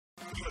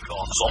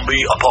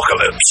Zombie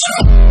Apocalypse.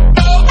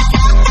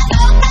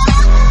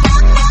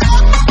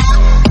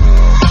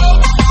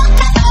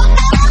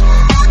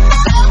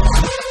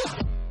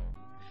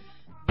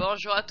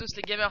 Bonjour à tous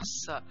les gamers,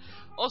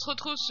 on se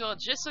retrouve sur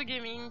Gesso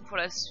Gaming pour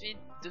la suite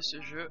de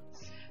ce jeu,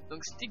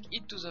 donc Stick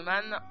It to the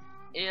Man.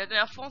 Et la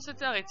dernière fois on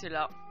s'était arrêté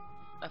là,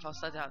 enfin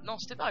non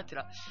c'était pas arrêté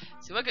là,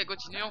 c'est moi qui a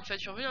continué en fait,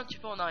 je suis revenu un petit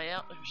peu en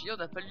arrière, je me suis dit on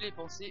n'a pas lu les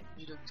pensées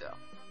du docteur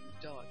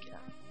ok.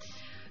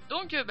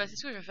 Donc c'est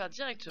ce que je vais faire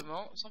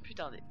directement, sans plus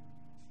tarder.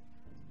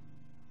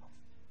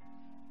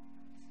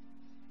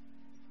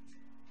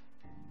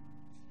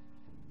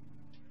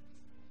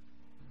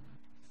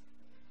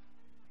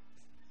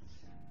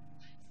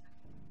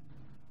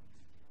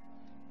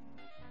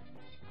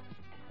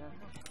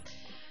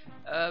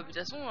 De toute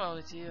façon on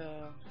était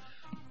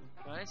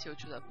voilà, s'il y a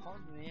autre chose à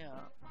prendre, mais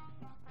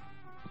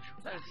je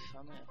peux pas le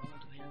faire, non, il y a vraiment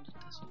de rien de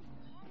toute façon.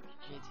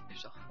 J'ai été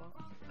plusieurs fois,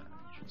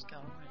 des choses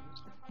carrément et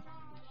d'autres.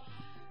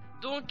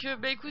 Donc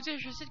écoutez,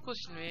 je vais essayer de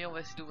continuer, on va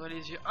essayer d'ouvrir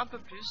les yeux un peu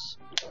plus.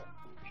 Je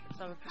vais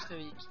être un peu plus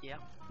réveillé qu'hier.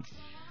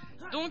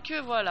 Donc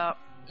voilà,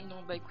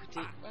 donc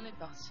écoutez, on est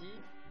parti.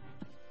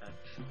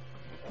 Hop.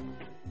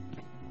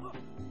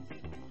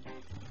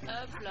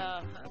 Hop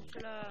là, hop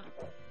là,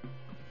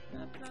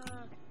 hop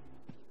là.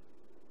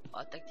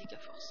 Oh, tactique à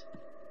force.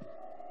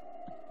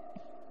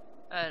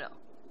 Alors,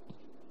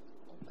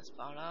 on passe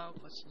par là, on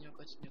continue, on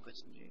continue, on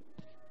continue.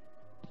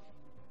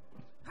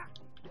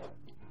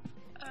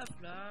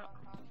 Hop là.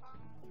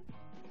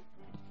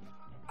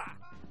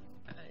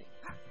 Allez.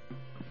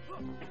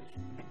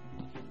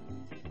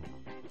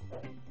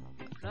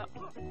 Hop là,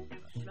 hop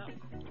là,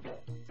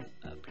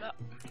 hop là.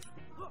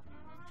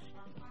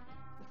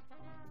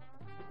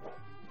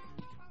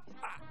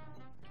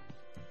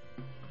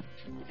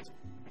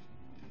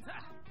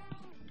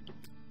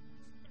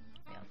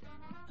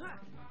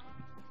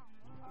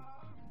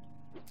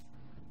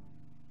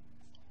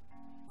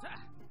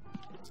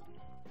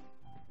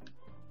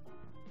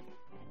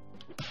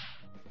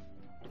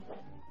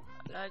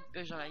 Là, une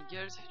pêche dans la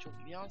gueule, ça fait toujours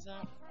du bien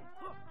ça.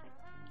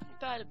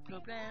 Pas de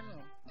problème.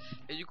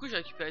 Et du coup, j'ai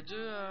récupéré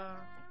deux.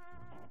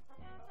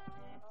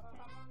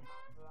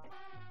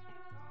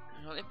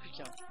 J'en ai plus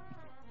qu'un.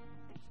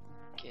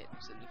 Ok,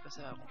 donc ça ne devait pas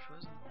servir à grand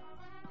chose.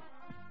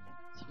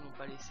 S'ils m'ont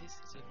pas laissé,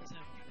 ça ne devait pas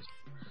servir à grand chose.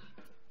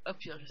 Hop,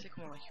 pire, je sais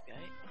comment le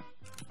récupérer.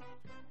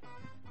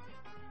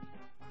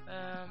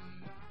 Là,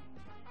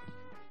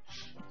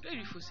 il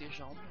lui faut ses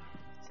jambes,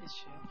 c'est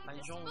sûr. Enfin,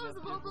 les jambes,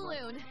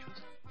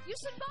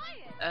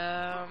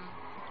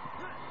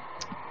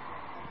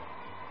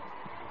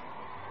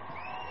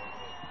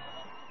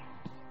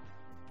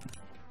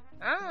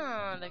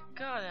 Ah,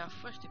 d'accord, la dernière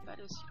fois, j'étais pas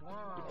allé aussi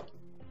loin.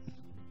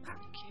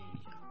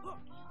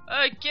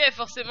 Ok,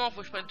 forcément,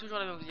 faut que je prenne toujours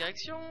la même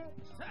direction.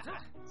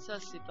 Ça,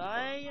 c'est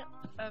pareil.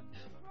 Hop.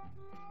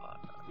 Voilà.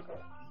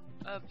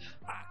 Hop.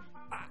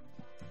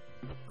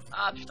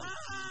 Ah, putain.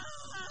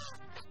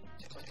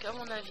 Donc, à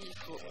mon avis, il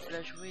faut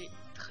la jouer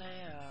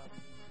très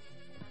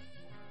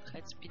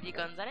Speedy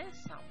Gonzalez.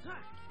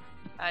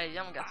 Allez,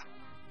 viens, mon garçon.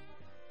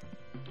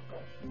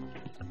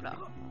 Hop là.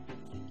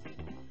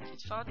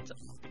 Petite feinte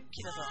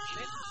qui n'a pas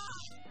marché.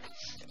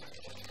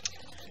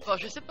 Enfin,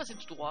 je sais passer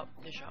tout droit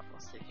déjà, voir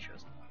s'il y a quelque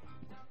chose.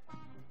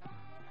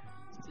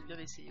 C'était bien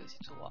d'essayer aussi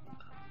tout droit.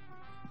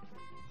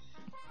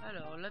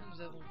 Alors là,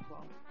 nous avons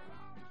quoi?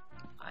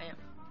 Rien.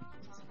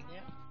 Ça, c'est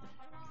clair.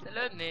 C'est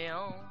le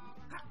néant.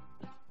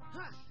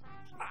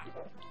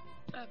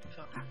 Hop.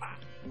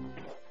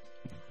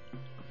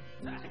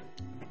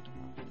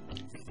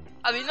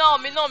 Ah mais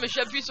non, mais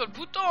j'appuie sur le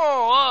bouton.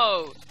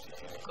 Oh,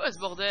 quoi ce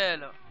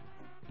bordel?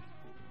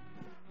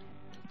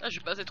 Ah, j'ai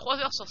passé 3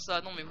 heures sur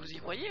ça. Non mais vous y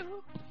croyez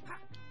vous?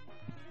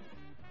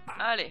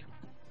 Allez,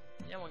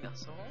 viens mon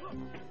garçon.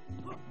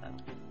 Hop,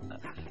 hop,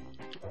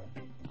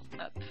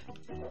 hop,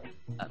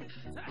 hop.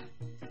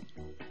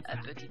 La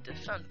petite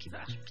feinte qui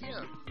marche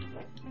bien.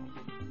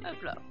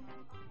 Hop là.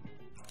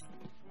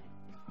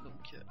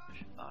 Donc je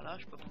vais par là,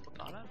 je sais pas pourquoi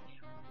par là. Mais...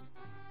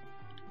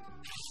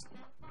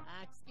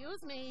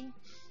 Excuse me.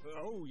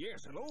 Oh,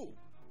 yes, hello.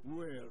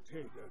 Well,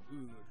 take a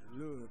good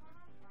look.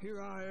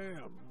 Here I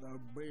am, the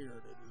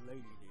bearded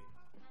lady.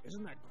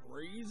 Isn't that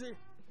crazy?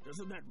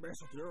 Doesn't that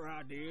mess with your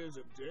ideas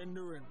of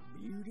gender and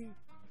beauty?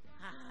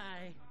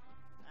 I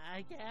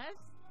guess.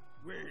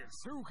 Well,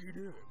 soak it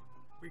up,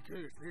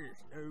 because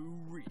there's no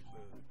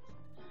refund.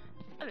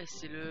 Ah mais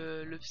c'est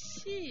le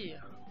psy.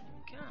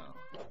 Okay.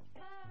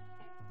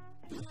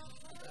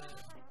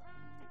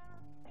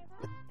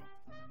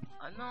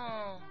 Ah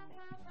non.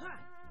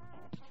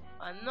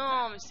 Ah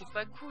non, mais c'est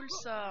pas cool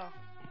ça.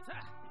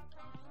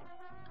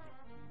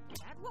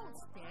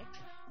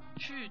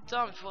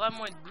 Putain, mais faut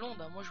vraiment être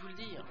blonde, hein, moi je vous le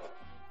dis.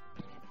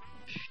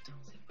 Putain,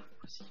 c'est pas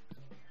possible.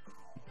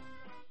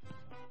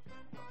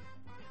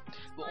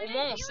 Bon, au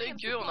moins on sait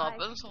qu'on n'aura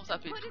pas besoin de s'en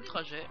taper tout le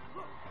trajet.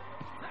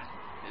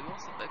 Mais bon,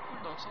 c'est pas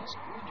cool dans le sens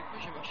où du coup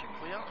j'ai marché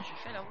pour rien, j'ai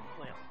fait la route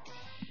pour rien.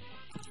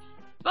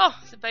 Bon,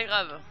 c'est pas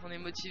grave, on est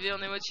motivé,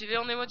 on est motivé,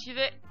 on est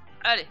motivé.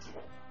 Allez,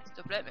 s'il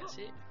te plaît,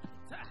 merci.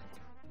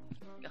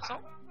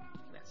 Garçon,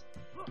 merci.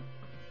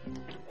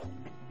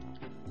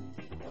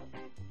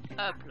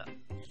 Hop là.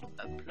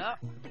 Hop là.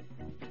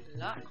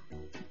 Là.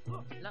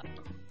 Là.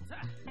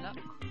 Là.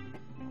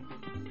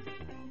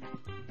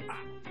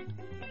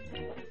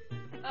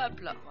 Hop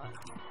là. Voilà.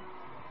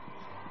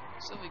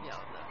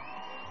 Sauvegarde.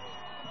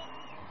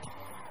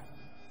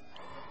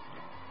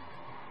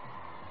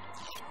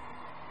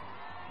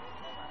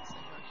 Voilà, ça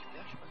je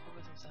récupère. Je sais pas trop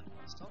quoi ça pour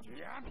l'instant.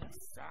 Yep,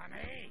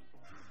 Sonny.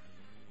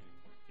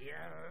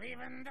 You're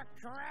leaving the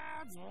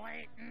crowds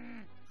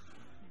waiting.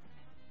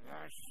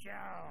 The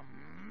show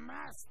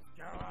must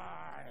go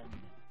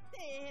on.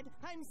 Dad,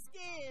 I'm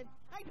scared.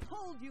 I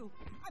told you,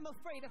 I'm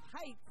afraid of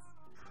heights.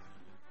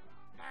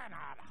 They're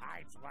not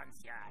heights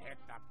once you hit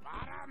the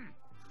bottom.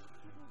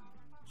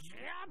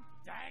 Jump,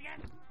 dang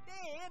it!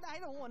 Dad, I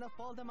don't want to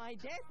fall to my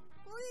death.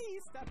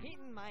 Please stop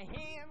hitting my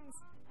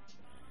hands.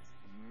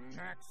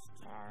 Next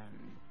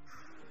time,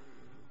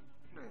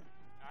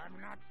 I'm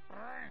not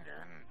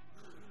bringing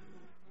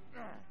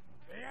the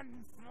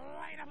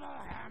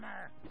inflatable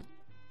hammer.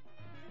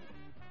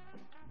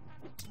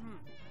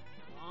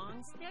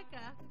 Long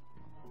sticker.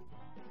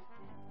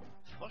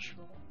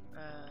 Franchement,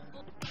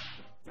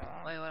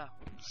 ouais, voilà.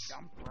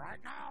 Jump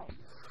right now.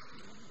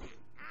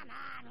 Come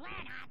on,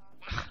 we're not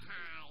that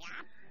high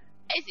up.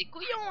 Eh, c'est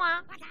couillon,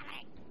 hein! What's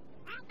happening?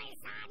 Help me,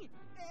 son!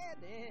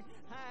 Dad,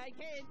 I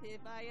can't.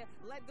 If I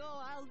let go,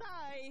 I'll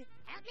die.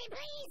 Help me,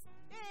 please!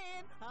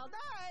 Dad, I'll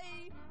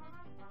die.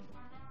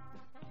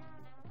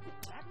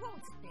 That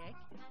won't stick.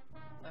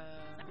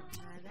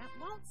 That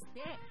won't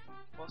stick.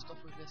 Pour l'instant,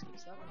 faut que je laisse comme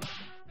ça.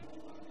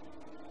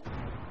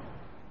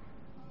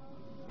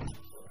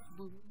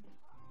 Boum.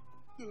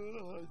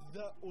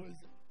 That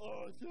was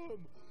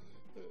awesome.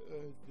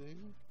 I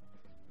think.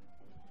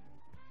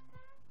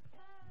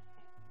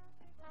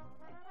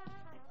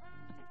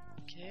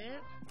 Ok.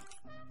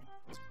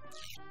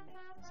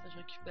 Ça, je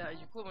récupère. Et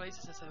du coup, à mon avis,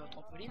 ça servait en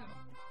trampoline.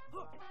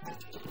 Non,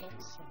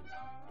 ça.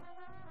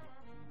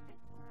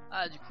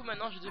 Ah, du coup,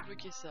 maintenant, j'ai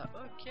débloqué ça.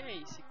 Ok,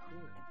 c'est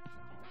cool.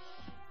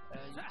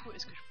 Du coup,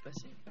 est-ce que je peux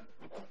passer?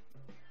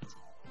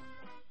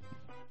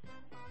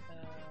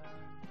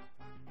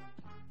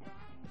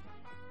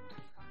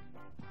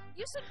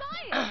 You should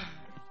buy it!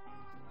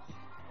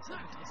 Ça,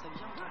 je mettrais ça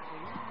bien en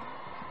trampoline.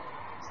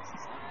 C'est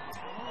ça.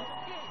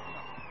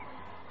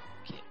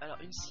 Ok, alors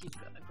une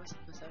cible. À quoi ça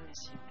peut servir une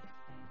cible?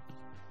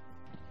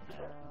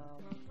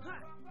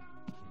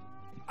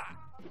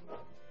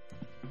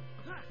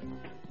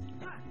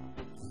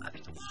 Ah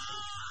putain.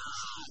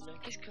 Cible.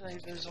 Qu'est-ce qu'on a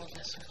eu besoin de toute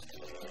façon?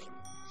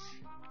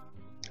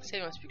 Ça, il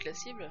ne reste plus que la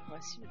cible.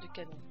 La cible de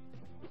canon.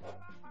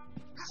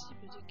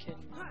 Cible de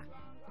canon.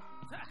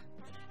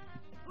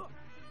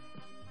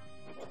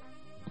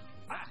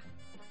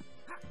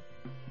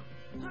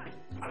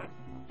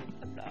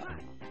 Hop là.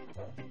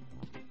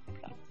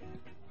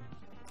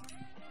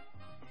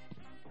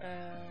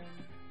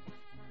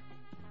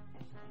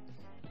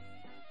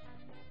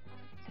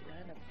 C'est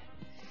rien à voir.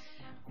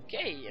 Ok.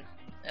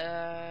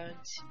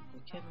 Une cible de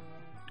canon.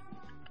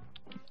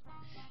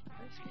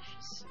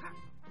 Réfléchissons.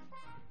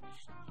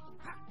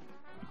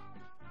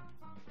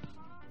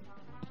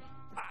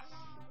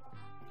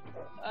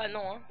 Ah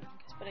non, hein.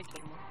 Casse pas la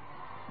gueule, moi.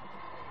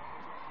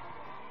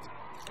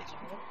 Tu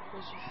me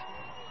proposes du feu.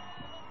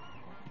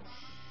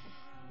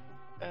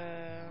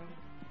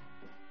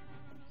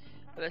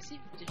 Ah bah si,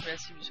 peut-être la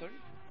cible sur lui.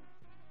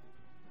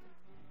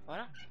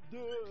 Voilà.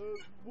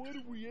 What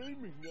are we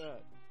aiming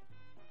at?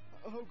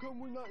 How come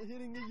we're not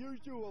hitting the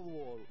usual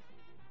wall?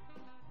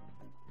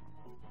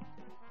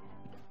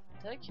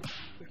 Tac,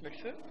 faut que je mette le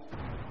feu.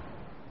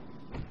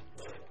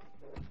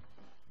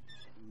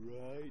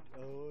 Right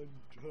on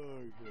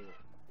target,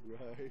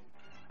 right?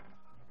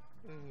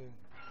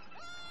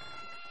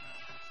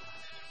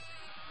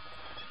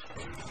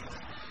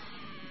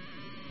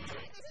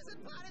 This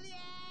isn't part of the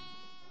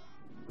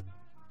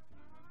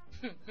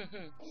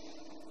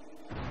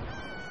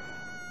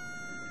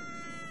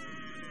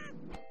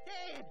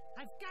Dad,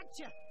 I've got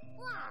you.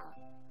 Whoa!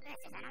 This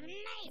is an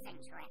amazing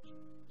trick.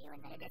 You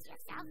invented this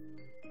yourself?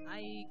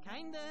 I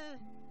kinda...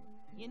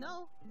 You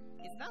know,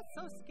 it's not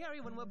so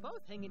scary when we're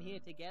both hanging here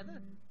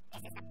together.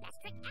 This is the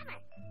best trick ever.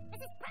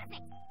 This is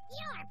perfect.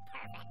 You're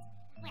perfect.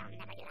 We'll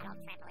never do that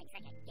old trampoline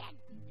trick again.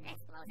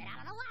 This blows it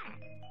out of the water.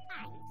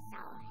 I'm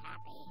so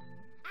happy.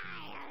 I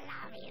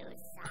love you,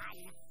 son.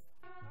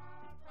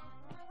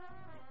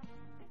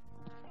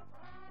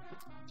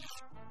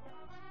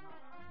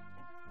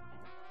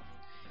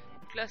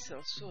 Donc là, c'est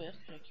un sourire que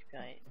j'ai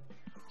récupéré.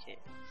 Ok.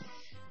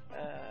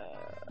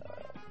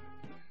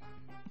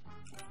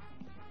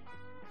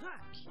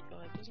 Qui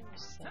aurait besoin de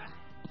ça?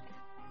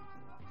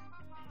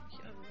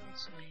 Qui aurait besoin de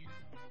sourire?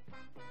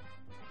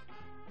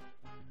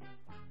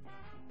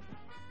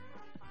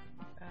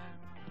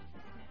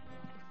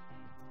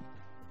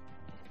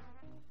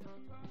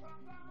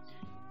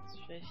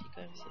 Je vérifie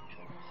quand même si c'est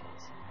toujours bien fait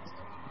ici.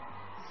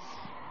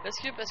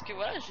 Parce que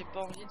voilà, j'ai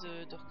pas envie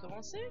de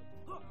recommencer.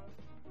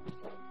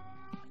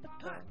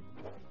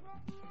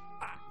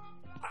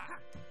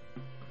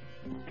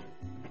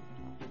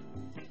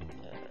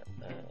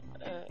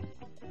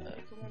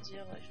 Comment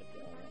dire, ouais, je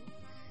peux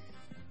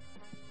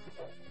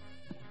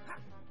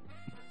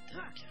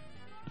Tac,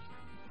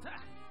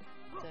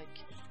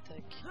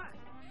 tac,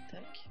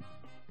 tac.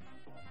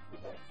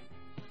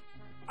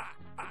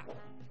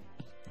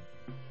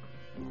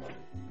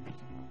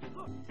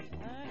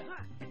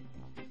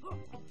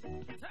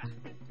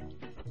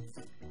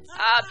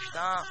 Ah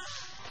putain.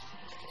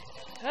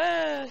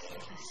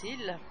 C'est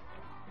facile.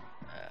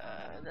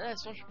 De toute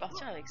façon, je vais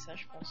partir avec ça,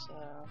 je pense.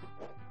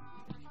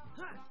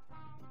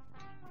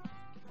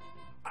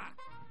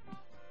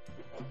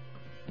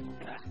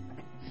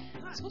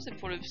 Est-ce que c'est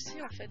pour le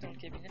psy en fait dans le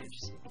cabinet du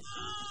psy?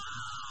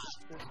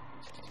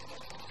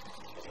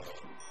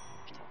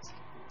 Putain,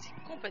 c'est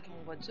complètement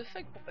what the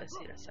fuck pour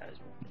passer là,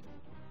 sérieusement.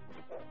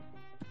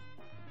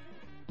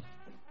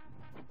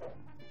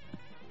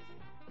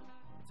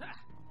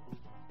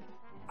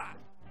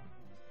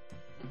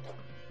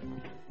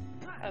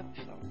 Hop.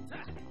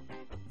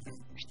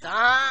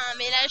 Putain,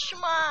 mais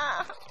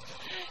lâche-moi!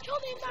 J'en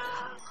ai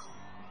marre!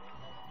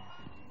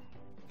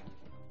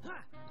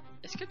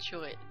 Est-ce que tu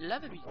aurais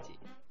l'amabilité,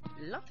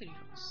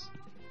 l'intelligence,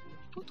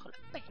 foutre la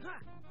paix?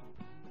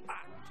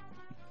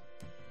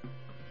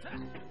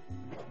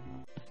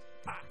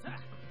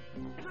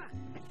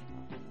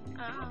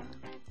 Ah,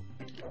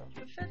 je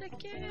me fais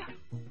attaquer.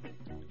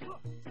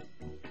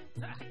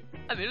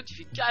 Ah mais l'autre il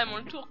fait carrément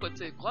le tour quoi,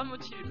 t'es grave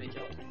motivé le mec,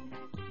 hein.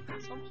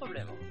 Sans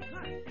problème.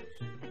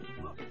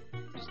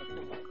 Tout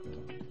simplement.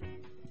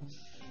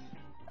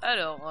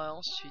 Alors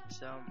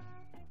ensuite, ouais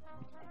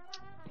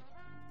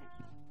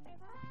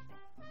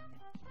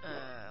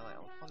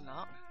on va prendre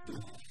là.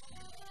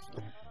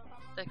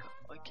 D'accord,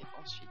 ok,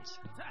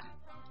 ensuite.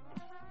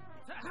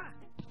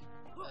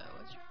 Ouais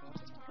tu peux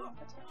monter ce truc en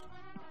fait.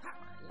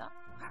 Voilà.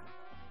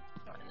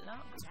 Voilà.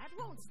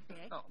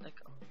 Non,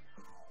 d'accord.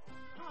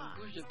 Une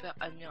bouche de père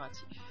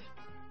admiratif.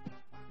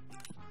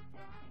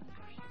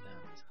 Bouche de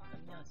père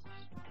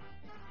admiratif.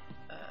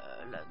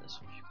 Là, de toute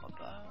façon, j'y crois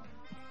pas.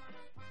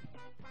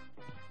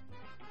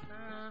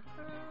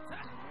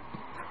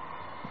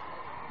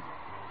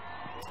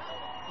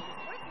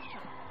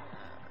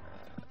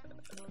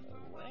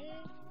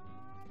 Ouais.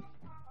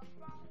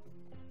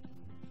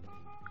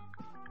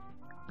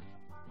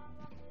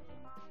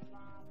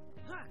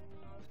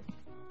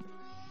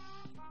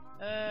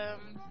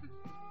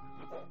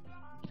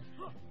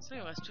 Ça,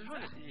 il me reste toujours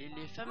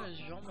les fameuses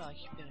jambes à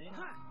récupérer. Là.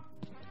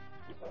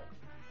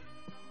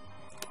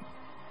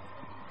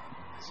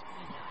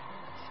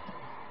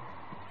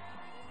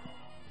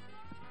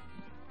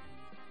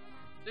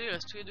 Là, il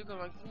reste tous les deux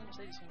comme un con, comme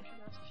ça ils sont plus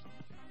là, c'est fini.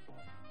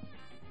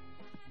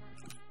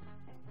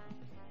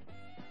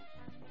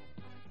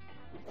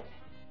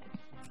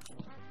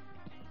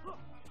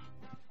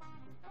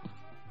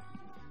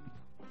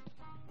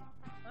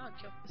 Ah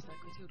ok, c'est à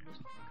côté ou de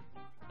l'autre.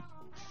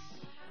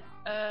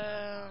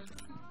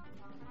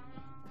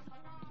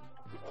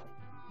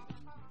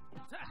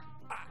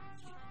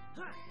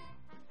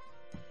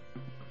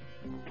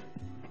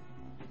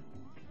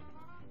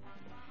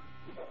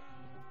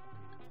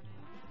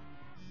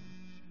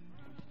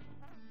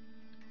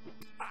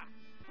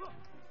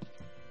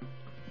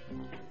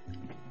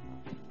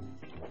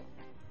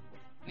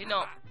 Mais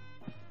non.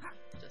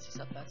 Putain, si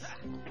ça passe.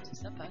 Si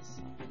ça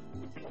passe.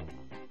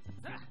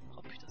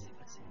 Oh putain, c'est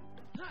passé.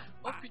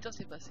 Oh putain,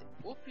 c'est passé.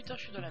 Oh putain,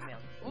 je suis dans la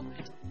merde. Oh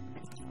putain.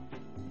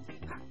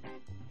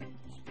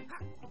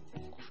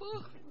 Fou,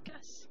 me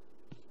casse.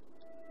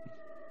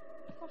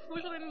 Oh fou,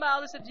 j'en ai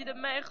marre de cette vie de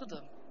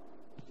merde.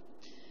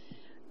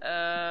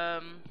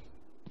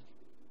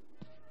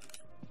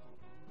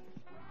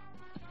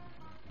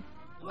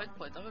 Ouais,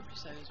 pour être un peu plus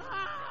sérieux.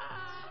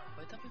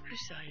 Pour être un peu plus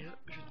sérieux,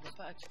 je ne vois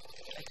pas à qui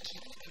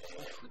je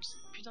pourrais foutre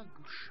cette putain de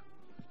bouche.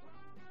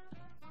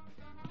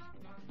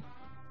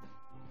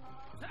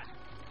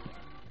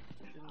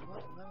 Je ne vois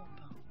vraiment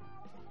pas.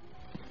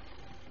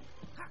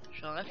 Je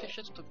suis en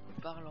réfléchir tout en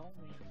vous parlant,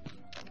 mais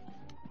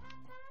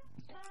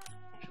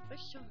je sais pas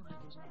qui en aurait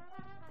besoin.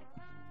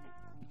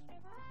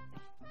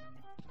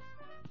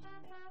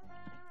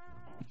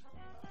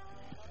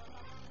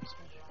 Je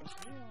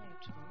continue, hein,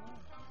 à tout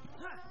moment.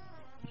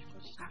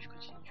 Je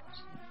continue.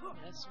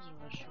 Là, sans une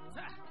vache.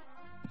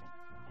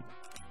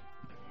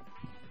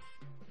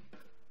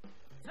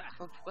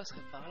 Oh, pourquoi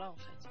serait par là en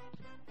fait?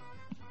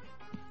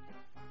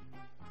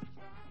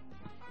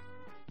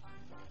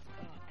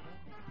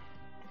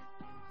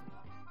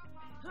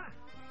 Non,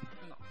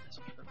 de toute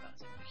façon, je peux pas,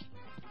 c'est bloqué.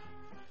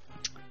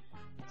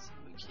 C'est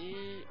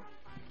bloqué.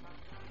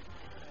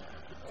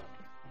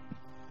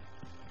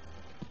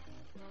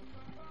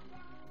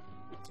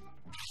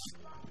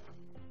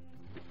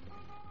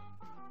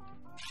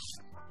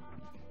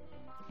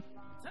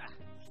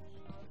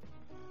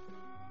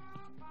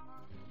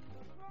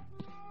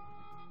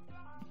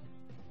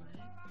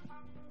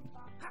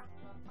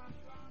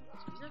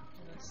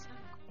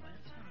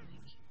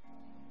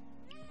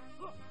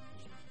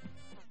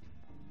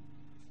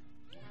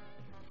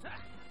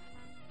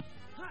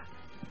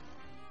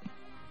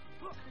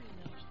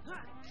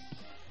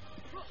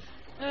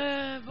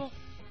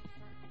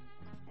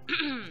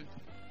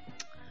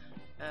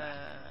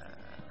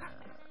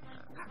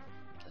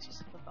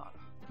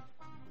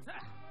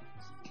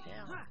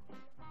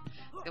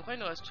 après il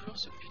nous reste toujours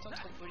ce putain de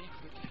trampoline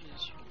qu'il faut appuyer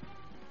dessus.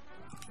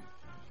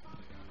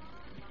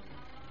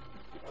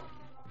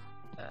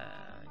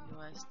 Il nous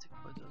reste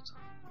quoi d'autre?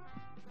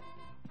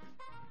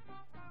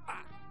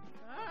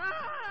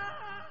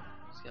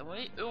 Parce qu'à mon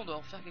avis, eux on doit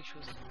en faire quelque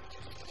chose.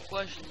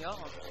 Pourquoi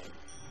j'ignore,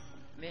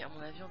 mais à mon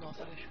avis on doit en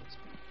faire quelque chose.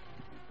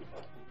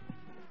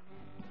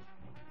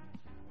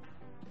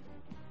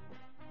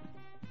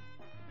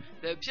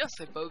 Le pire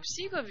serait pas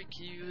Opsy quoi, vu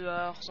qu'il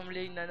va ressembler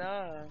à une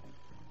nana.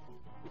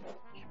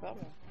 Je sais pas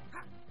moi.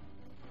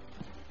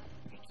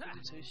 Je trouve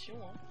une solution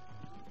hein.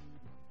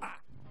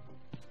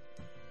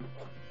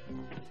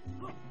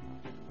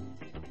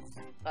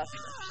 Ah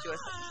putain, tu vois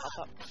ça ne fera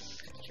pas.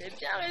 J'avais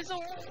bien raison.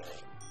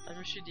 Ah, je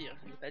me suis dit, hein,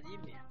 je l'ai pas dit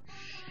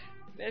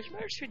mais je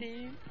me le suis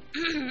dit.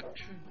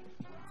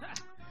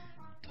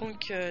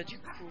 Donc du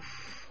coup.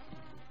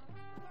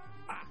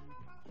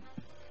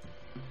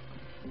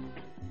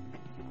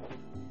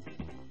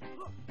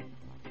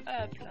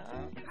 Hop là.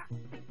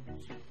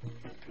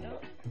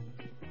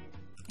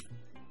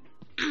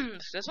 De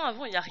toute façon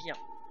avant il n'y a rien.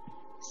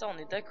 Ça on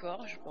est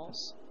d'accord je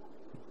pense.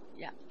 Il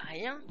n'y a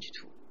rien du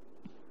tout.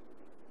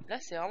 Là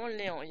c'est vraiment le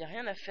néant. Il n'y a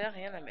rien à faire,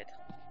 rien à mettre.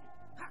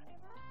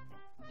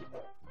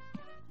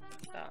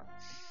 Là.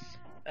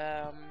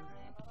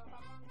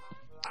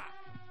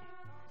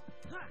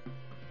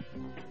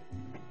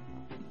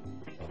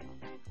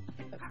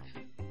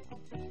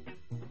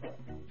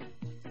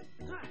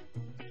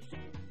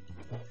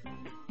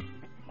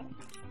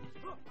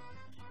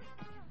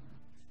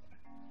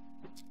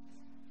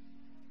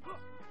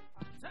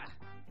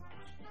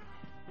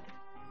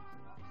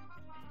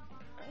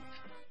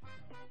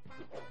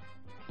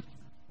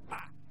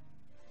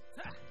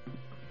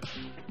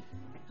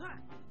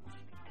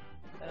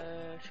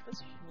 Je sais pas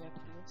si j'ai mis à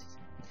combien c'est ça.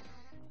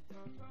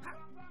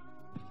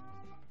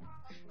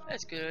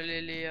 Est-ce que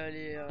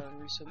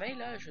le sommeil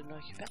là je ne le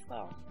récupère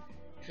pas hein.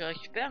 Je le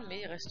récupère mais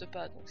il reste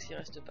pas. Donc s'il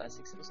reste pas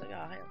c'est que ça ne servir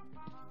à rien.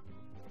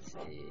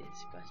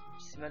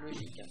 C'est ma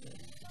logique hein.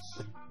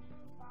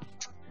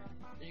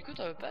 Et du coup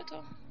t'en veux pas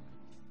toi?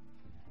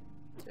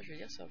 Ça, je veux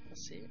dire ça va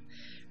penser.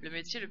 Le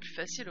métier le plus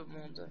facile au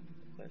monde.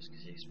 Pourquoi est-ce que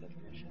c'est exploité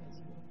la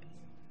chaise?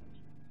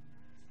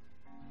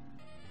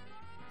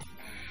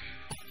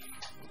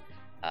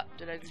 Ah,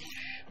 de la glu.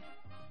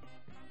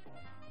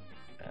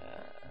 De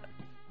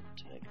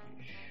la glu.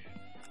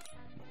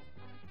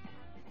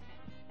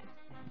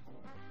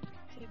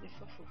 Tu sais, des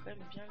fois, faut quand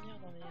même bien lire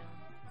dans les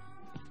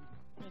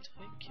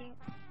trucs.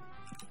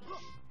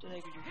 De la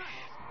glu.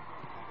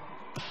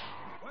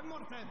 One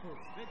more tempo.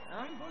 The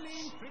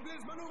trampoline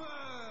Friggler's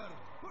maneuver.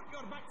 Put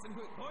your backs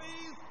into it,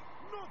 boys.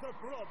 Not a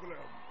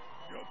problem.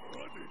 Get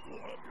ready to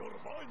have your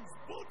minds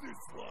body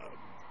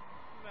slammed.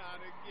 Not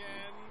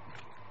again.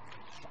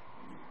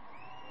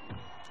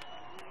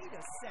 Wait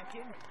a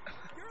second.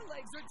 Your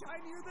legs are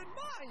tinier than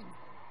mine.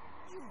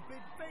 You've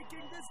been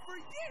faking this for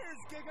years,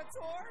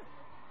 Gigator.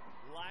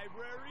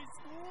 Library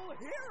school,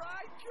 here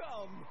I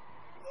come.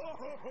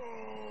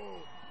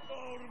 Oh,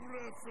 our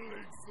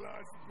wrestling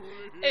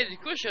 /bullying. Et du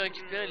coup, j'ai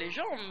récupéré les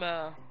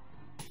jambes.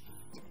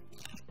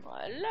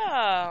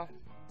 Voilà.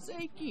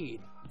 Say,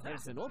 kid,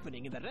 there's an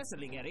opening in the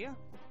wrestling area.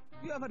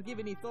 You ever give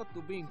any thought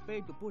to being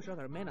paid to push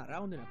other men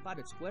around in a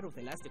padded square with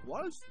elastic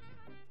walls?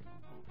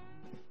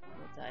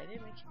 T'es arrivé,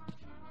 mec.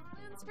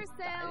 Balloons for T'es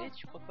sale. arrivé,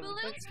 tu crois pas que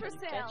Balloons je for fais du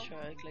sale. catch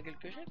avec la gueule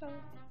que j'ai, quand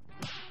même.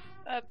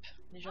 Hop,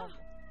 les jambes.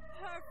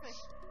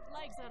 Perfect.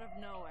 Legs out of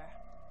nowhere.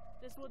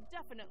 This will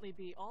definitely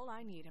be all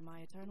I need in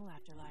my eternal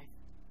afterlife.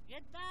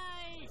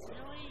 Goodbye,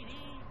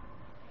 sweetie.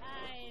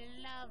 I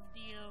loved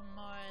you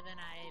more than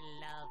I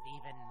love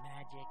even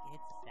magic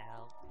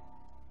itself.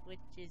 Which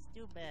is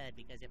too bad,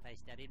 because if I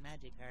studied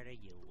magic harder,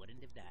 you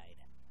wouldn't have died.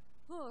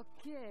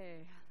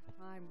 Okay,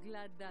 I'm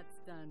glad that's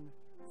done.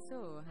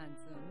 So,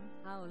 handsome,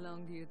 how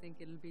long do you think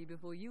it'll be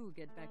before you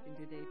get back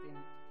into dating?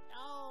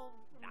 Oh,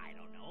 I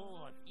don't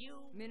know, a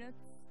few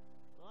Minutes?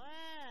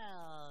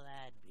 Well,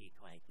 that'd be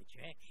quite the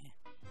trick.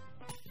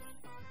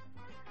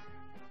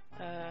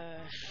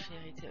 J'ai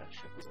hérité leur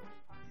chapeau.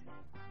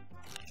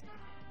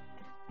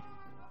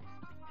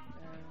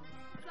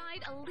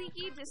 Find a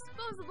leaky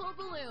disposable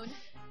balloon.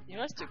 Il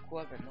me reste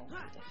quoi maintenant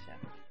à faire?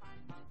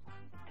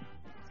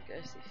 Parce que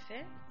là c'est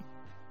fait.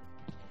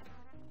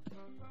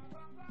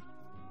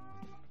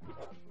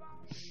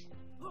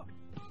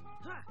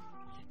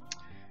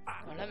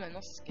 Alors là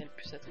maintenant c'est ce qu'il y a le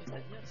plus à triste à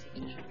dire, c'est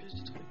que j'ai plus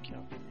de trucs qui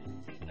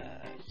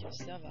ne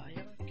servent à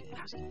rien que des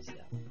choses qui me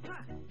servent.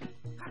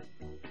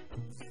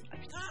 Ah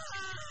putain.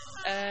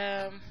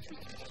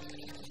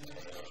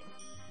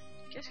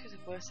 Qu'est-ce que ça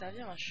pourrait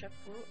servir un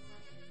chapeau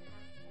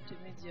de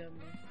médium?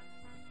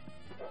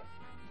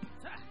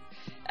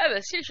 Ah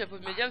bah si, le chapeau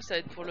de médium ça va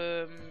être pour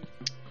le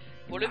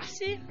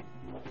psy.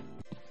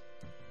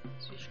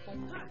 Suis-je con?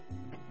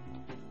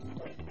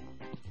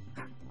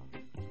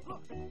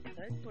 Ça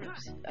va être pour le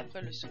psy.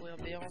 Après le sourire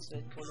béant ça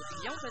va être pour le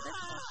client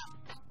peut-être.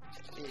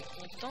 Et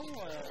content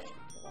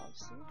d'avoir un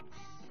psy.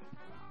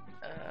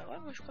 Ouais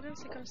moi je crois bien que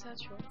c'est comme ça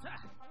tu vois.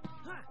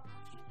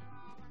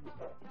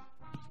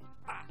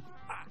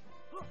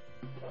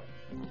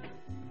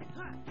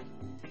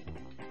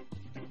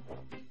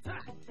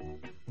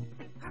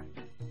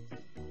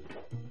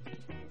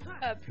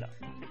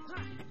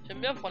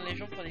 J'aime bien prendre les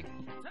gens pour des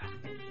coups.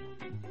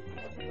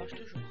 Ça marche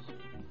toujours.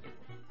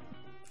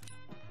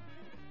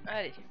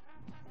 Allez,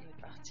 on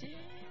est parti.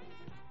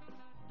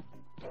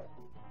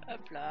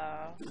 Hop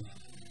là.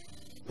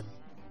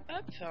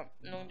 Hop.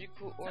 Donc du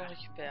coup, on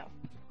récupère.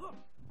 Hop,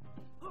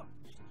 hop,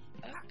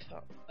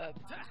 hop.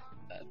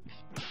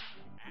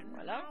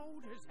 Voilà.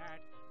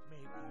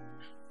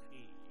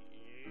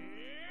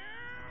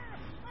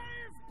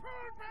 I've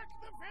pulled back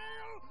the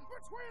veil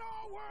between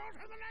our world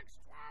and the next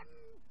one.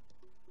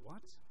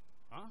 What?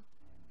 Huh?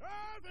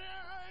 Are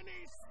there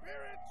any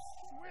spirits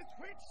with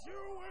which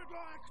you would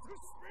like to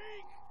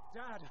speak?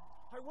 Dad,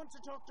 I want to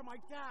talk to my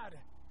dad.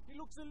 He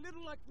looks a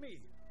little like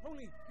me,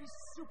 only he's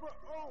super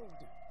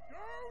old.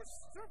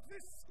 Ghost of the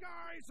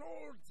sky's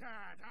old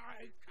dad,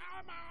 I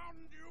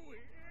command you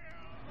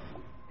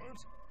here.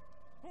 What?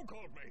 Who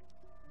called me?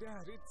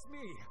 Dad, it's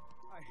me.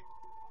 I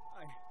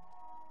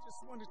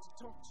just wanted to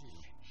talk to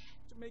you.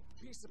 To make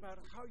peace about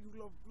how you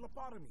love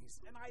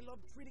lobotomies, and I love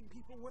treating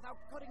people without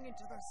cutting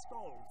into their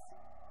skulls.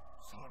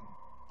 Son,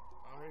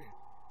 I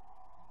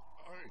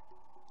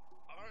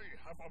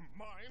have a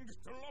mind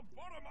to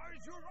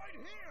lobotomize you right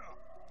here.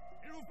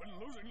 You've been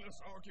losing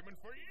this argument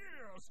for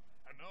years,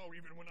 and now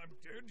even when I'm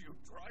dead, you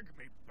drag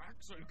me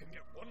back so you can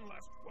get one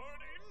last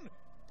word in?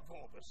 Of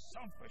all the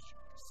selfish,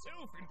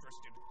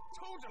 self-interested,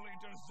 totally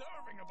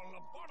deserving of a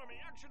lobotomy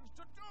actions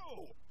to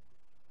do!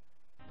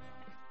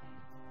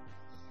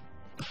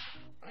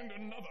 And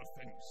another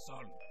thing,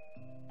 son.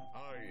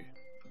 I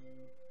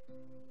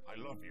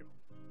love you.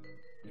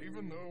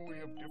 Even though we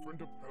have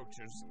different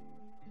approaches,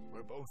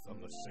 we're both on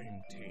the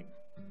same team.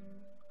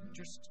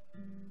 Just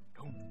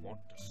don't want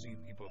to see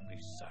people be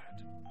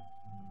sad.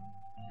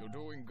 You're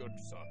doing good,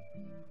 son,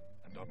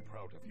 and I'm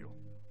proud of you.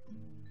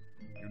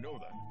 You know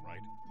that,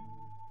 right?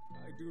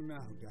 I do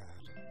now,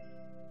 Dad.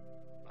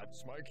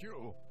 That's my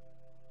cue.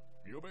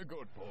 You be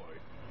good, boy.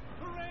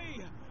 Hooray!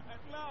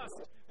 At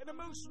last! An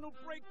emotional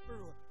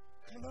breakthrough!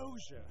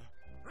 Closure!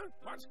 Huh?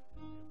 What?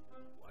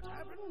 What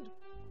happened?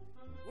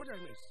 What did I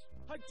miss?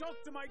 I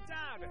talked to my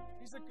dad!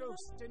 He's a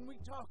ghost, and we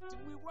talked,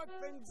 and we worked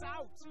things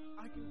out!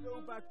 I can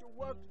go back to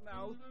work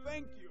now,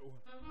 thank you!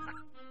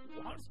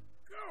 What?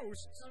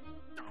 Ghosts?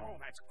 Oh,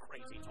 that's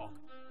crazy talk.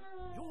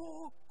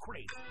 You're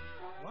crazy.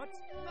 What?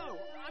 No,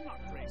 I'm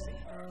not crazy.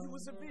 It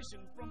was a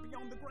vision from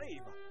beyond the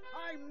grave.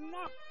 I'm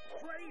not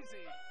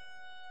crazy!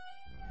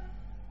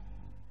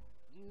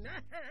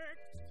 Next!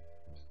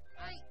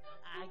 I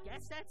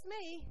guess that's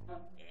me.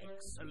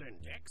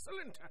 Excellent,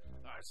 excellent.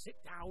 Sit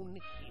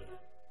down here.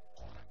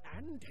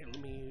 And tell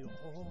me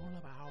all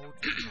about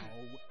how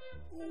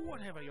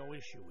whatever your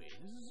issue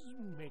is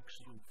makes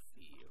you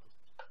feel.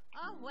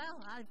 Oh, well,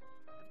 I've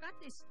got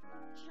this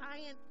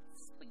giant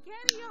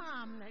spaghetti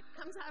arm that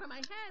comes out of my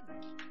head.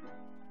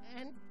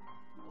 And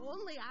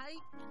only I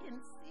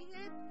can see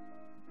it.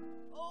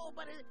 Oh,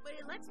 but it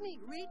lets me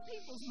read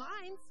people's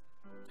minds.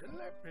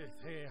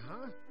 Telepathy,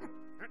 huh?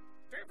 That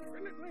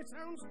definitely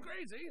sounds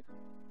crazy.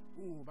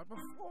 Ooh, but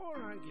before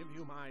I give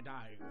you my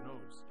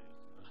diagnosis,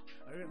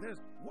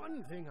 there's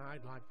one thing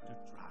I'd like to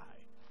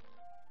try.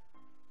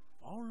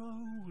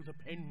 Follow the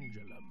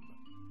pendulum.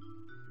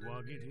 You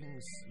are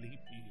getting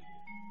sleepy.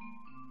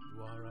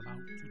 You are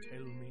about to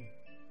tell me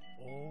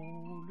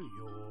all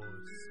your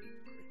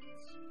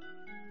secrets.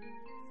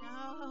 So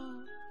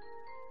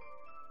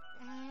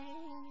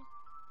dang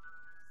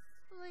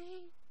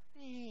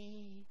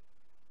sleepy.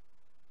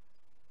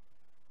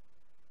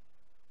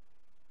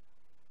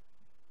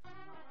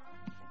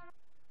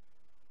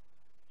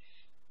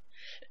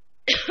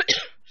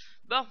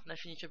 Bon, on a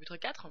fini chapitre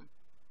 4.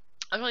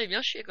 Ah, j'en ai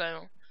bien chié quand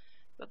même.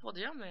 Pas pour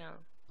dire, mais...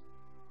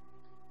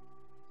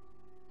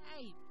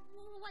 Hey,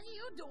 what are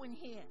you doing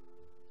here?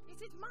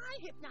 This is my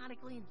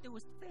hypnotically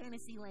induced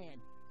fantasy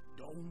land.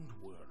 Don't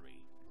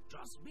worry.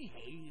 Just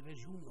behave as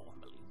you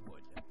normally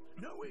would,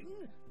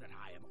 knowing that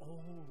I am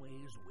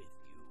always with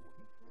you,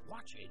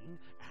 watching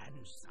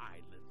and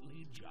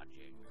silently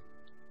judging.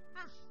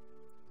 Ah,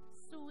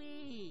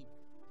 sweet.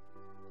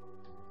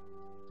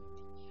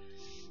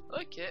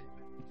 Ok.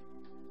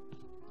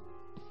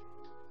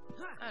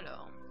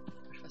 Alors,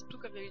 je fasse tout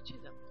comme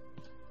d'habitude.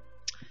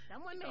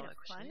 Someone made a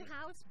fun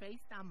house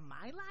based on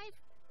my life?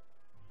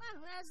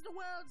 Well, as the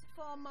world's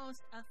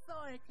foremost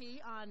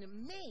authority on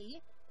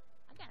me,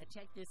 I gotta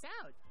check this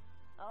out.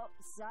 Oh,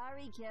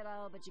 sorry,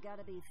 kiddo, but you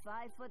gotta be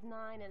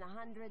 5'9" and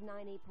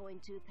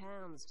 190.2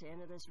 pounds to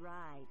enter this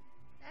ride.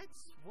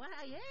 That's what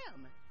I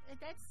am.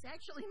 That's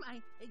actually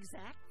my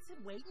exact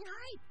weight and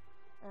height.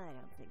 I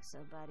don't think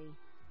so, buddy.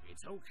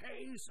 It's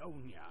okay,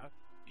 Sonia.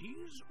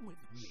 He's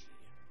with me.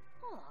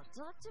 Oh,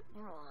 Dr.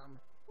 Brahm,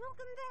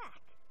 welcome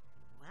back.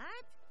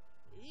 What?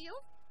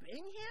 You've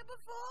been here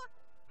before?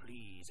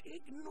 Please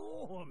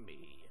ignore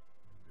me.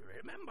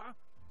 Remember,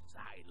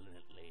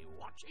 silently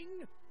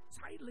watching,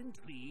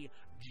 silently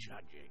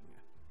judging.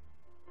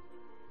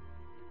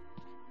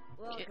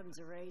 Welcome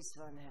to Ray's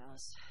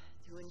Funhouse.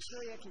 To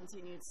ensure your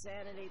continued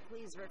sanity,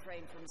 please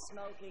refrain from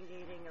smoking,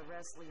 eating, or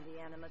wrestling the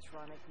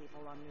animatronic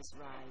people on this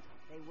ride.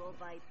 They will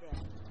bite them.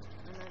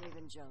 I'm not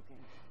even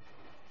joking.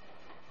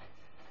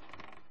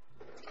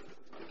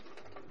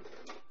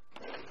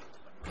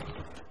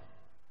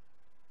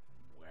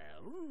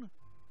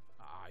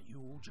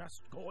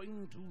 just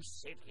going to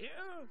sit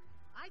here?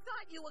 I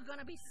thought you were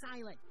gonna be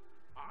silent.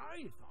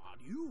 I thought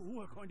you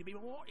were going to be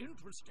more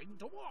interesting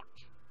to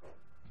watch.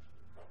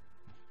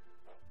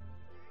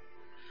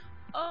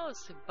 Oh,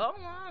 c'est bon,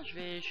 hein. Je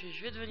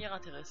vais devenir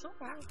intéressant,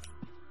 hein.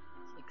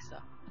 C'est que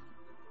ça.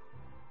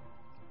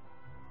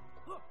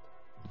 Hop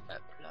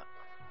là.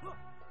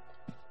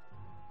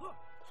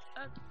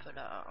 Hop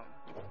là.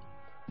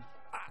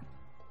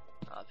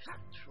 Ah putain,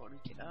 toujours lui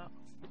qui est là.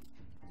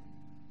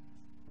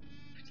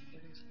 Putain,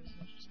 quelle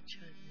explosion, je suis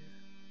tiré mieux.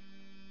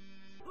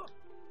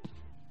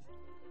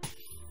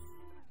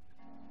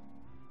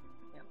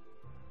 Merde.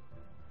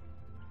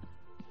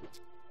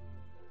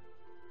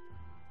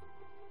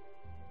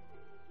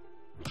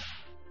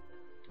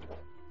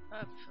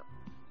 Hop,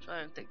 j'ai la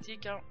même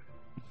tactique, hein.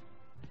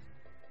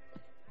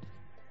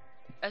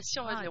 Ah si,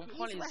 on va on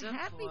prend les œufs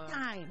happy pour...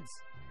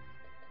 times.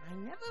 I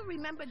never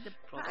remembered the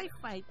pie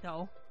fight,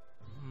 though.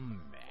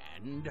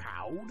 And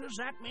how does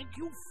that make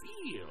you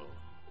feel?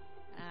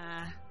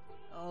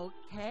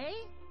 Okay.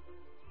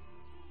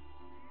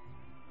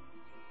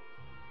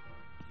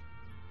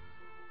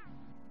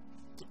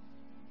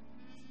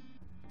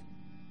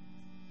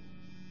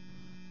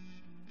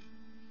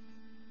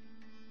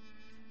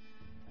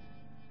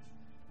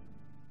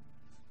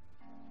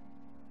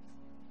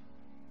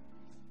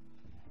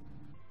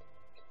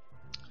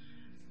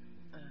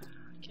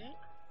 Ok.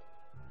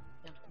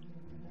 Merde.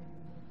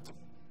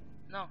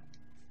 Non.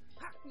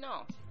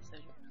 Non, ça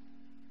joue.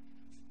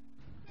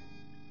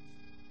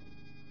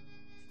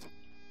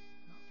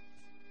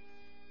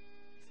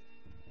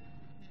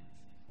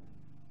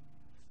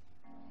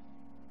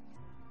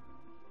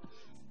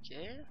 Ok.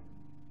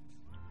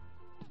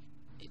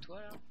 Et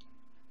toi là?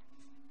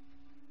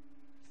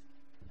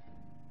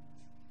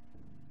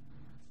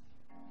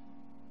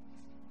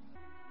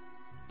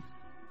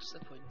 Tout ça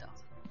pour une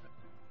tarte.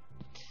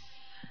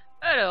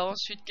 Alors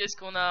ensuite, qu'est-ce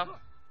qu'on a?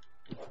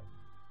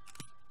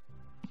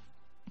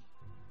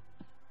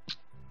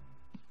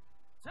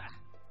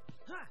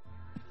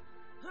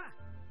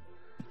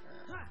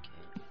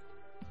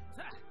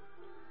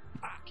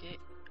 Ok.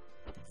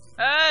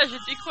 Ah,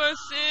 j'étais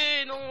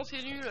coincé. Non,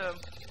 c'est nul.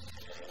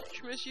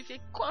 Je me suis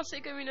fait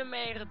coincer comme une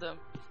merde.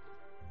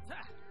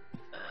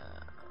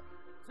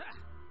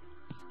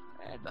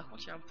 Par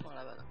contre, il y a un point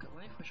là-bas. Donc à mon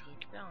avis, il faut que je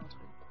récupère un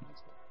truc.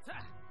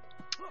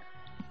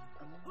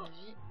 À mon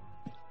avis.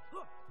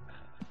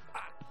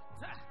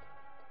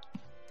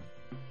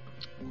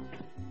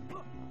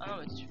 Ah non,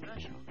 mais tu me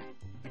lâches.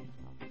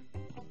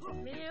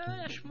 Mais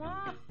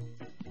lâche-moi.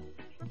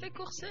 Je me fais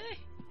courser.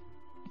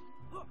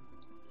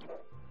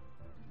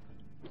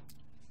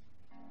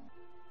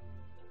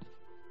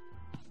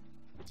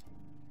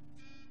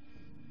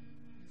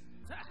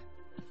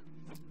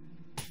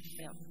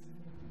 Merde.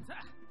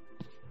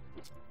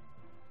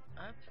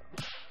 Hop.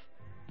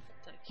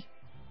 Tac.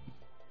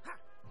 Hop.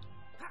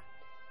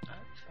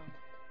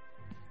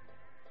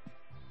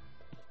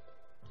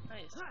 Ah,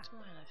 il y a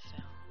strictement rien à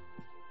faire.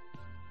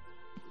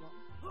 Bon,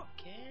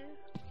 ok.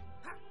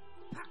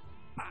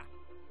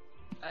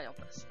 Allez, on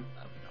passe.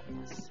 Hop, là, on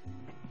passe.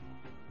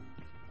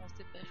 On se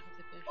dépêche, on se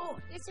dépêche. Oh,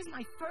 this is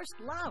my first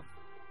love.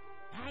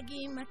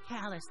 Aggie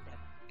McAllister.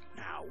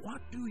 Now,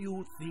 what do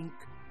you think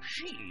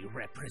she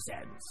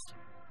represents?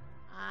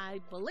 I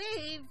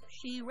believe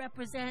she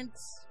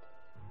represents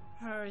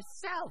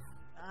herself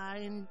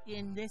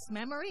in this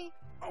memory.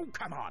 Oh,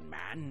 come on,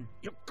 man.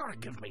 You've got to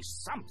give me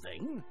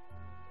something.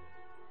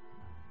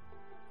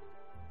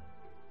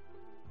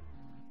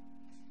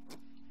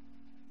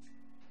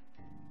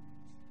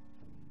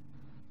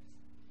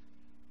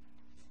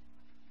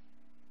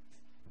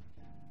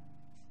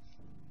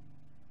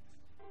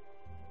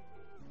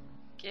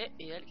 Ok,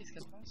 et elle, qu'est-ce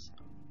qu'elle pense?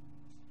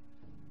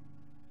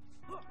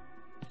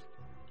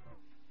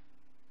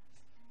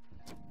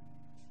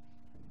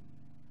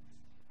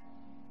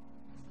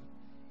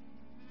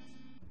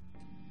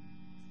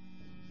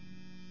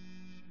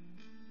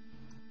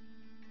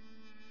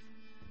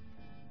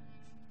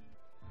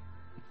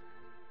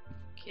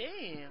 Ok.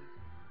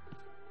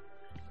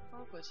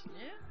 On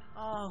continue.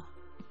 Oh,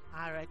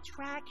 our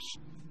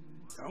attraction.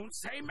 Don't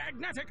say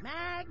magnetic.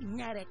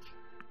 Magnetic.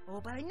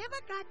 Oh, but I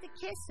never got to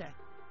kiss her.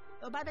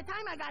 By the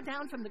time I got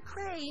down from the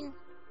crane,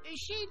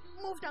 she'd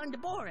moved on to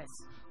Boris.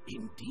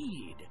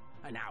 Indeed.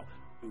 Now,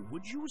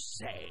 would you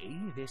say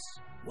this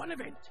one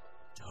event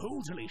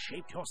totally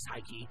shaped your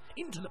psyche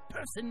into the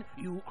person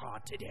you are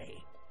today?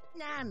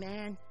 Nah,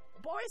 man.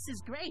 Boris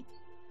is great.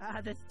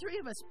 The three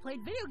of us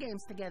played video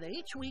games together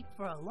each week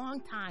for a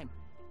long time.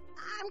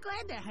 I'm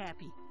glad they're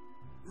happy.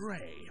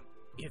 Ray,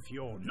 if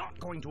you're not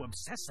going to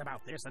obsess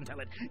about this until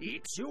it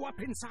eats you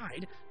up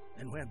inside,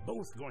 then we're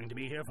both going to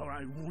be here for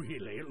a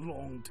really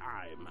long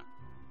time.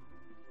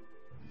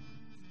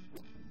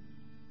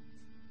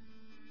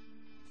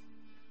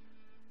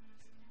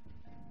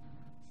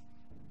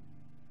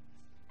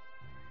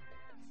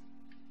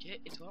 Ok,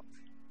 et toi?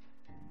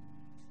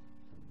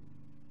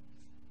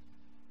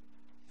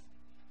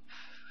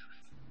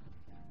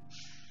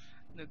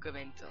 No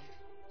comment.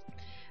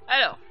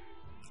 Alors,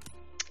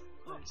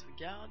 on se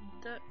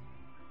regarde.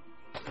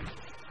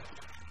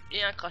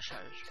 Et un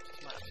crachage.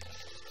 Voilà.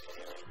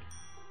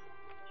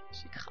 Je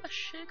suis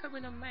craché comme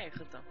une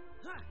merde.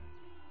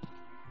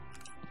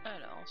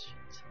 Alors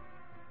ensuite.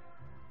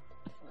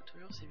 On a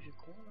toujours ces vieux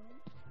cons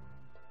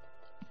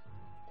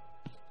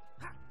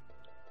là.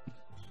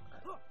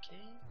 Ok.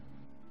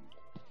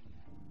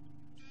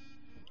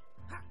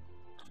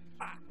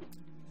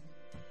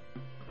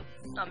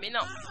 Non mais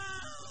non.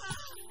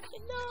 Mais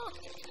non.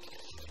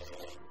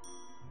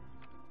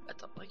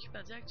 Attends, on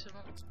récupère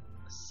directement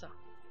ça.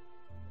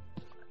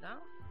 Voilà.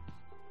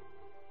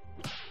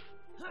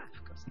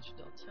 Comme ça tu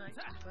dors direct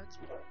mon pote.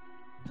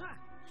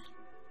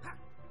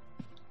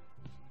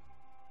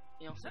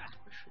 Et en fait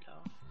pourquoi je suis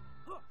là?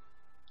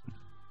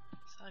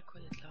 Ça sert à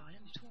quoi d'être là?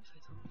 Rien du tout en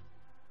fait.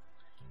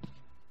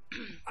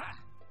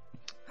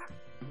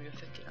 Mais le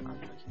fait qu'elle a un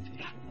mec qui me fait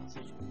chier par ça.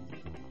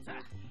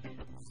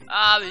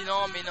 Ah mais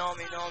non, mais non,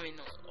 mais non, mais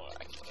non.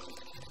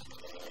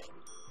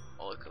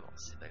 On recommence,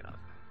 c'est pas grave.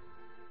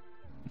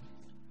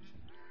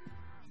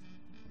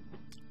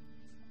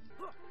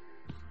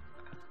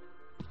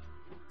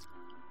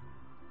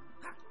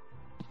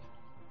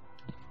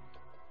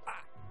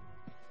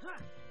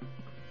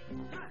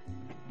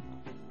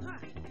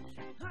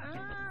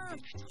 Ah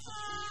putain.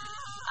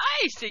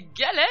 Aïe, c'est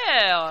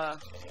galère.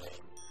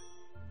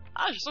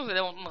 Ah, je sens que vous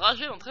allez m'entendre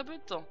rager dans très peu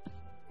de temps.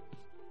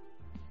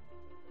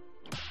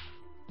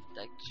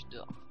 Tac, tu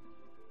dors.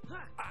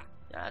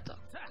 Viens, attends.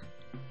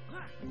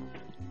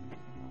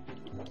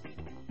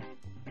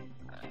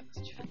 Voilà,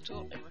 si tu fais le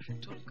tour, et moi je fais le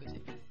tour de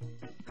côté.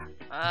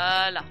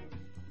 Voilà.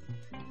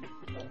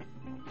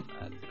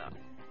 Hop là.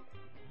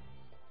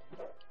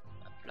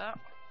 Hop là.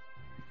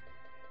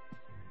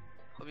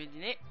 Premier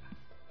dîner.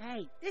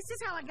 Hey, this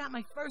is how I got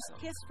my first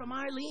kiss from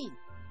Arlene.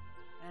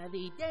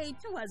 The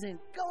date wasn't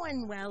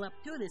going well up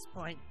to this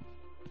point,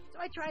 so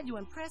I tried to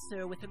impress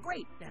her with a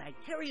grape that I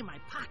carry in my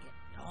pocket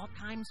at all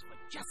times for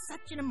just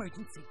such an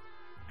emergency.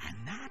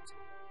 And that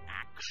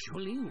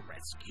actually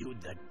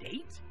rescued the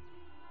date?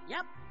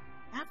 Yep.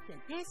 After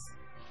this,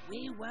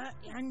 we were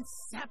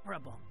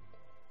inseparable.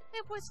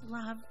 It was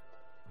love.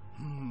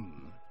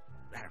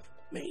 Well,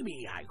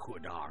 maybe I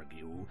could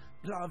argue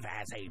love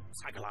as a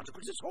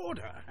psychological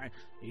disorder,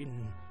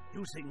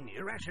 inducing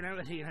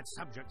irrationality in its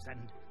subjects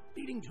and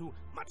leading to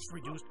much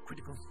reduced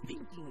critical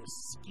thinking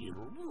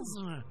skills.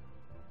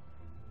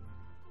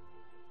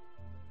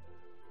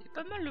 Il y a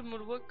pas mal le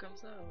moonwalk comme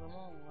ça,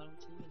 vraiment en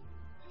ralenti.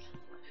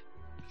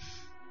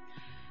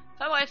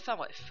 Enfin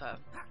bref.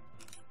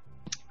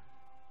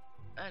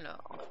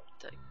 Alors,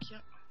 tac.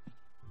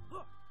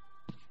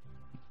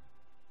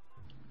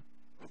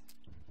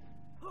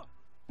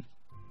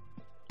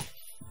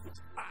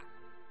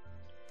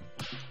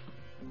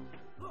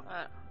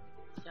 Voilà,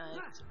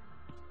 direct.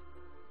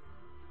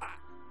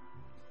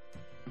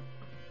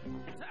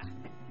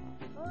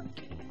 Ok.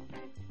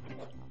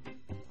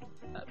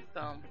 Hop.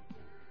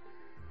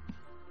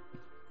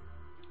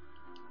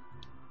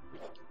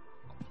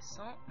 On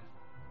descend.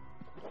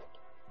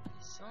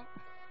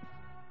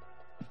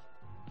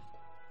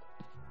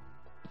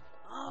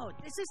 Oh,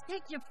 this is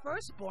take your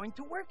firstborn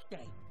to work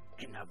day.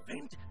 An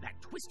event that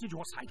twisted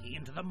your psyche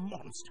into the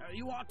monster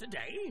you are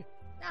today?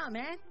 Nah,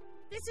 man.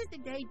 This is the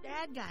day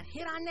Dad got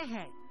hit on the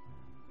head.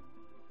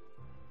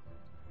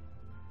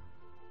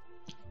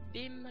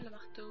 Bim, le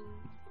marteau.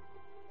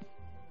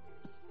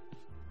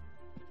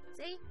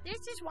 See,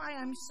 this is why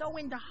I'm so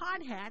into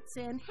hard hats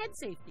and head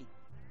safety.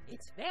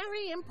 It's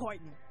very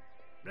important.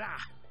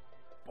 Blah.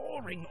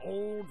 Boring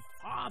old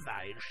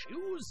father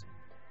issues.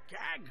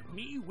 Gag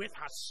me with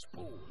a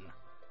spoon.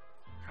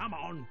 Come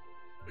on,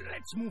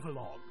 let's move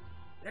along.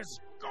 There's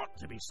got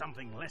to be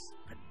something less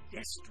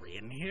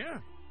pedestrian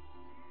here.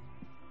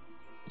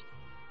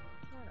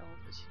 Alors, on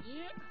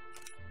continue.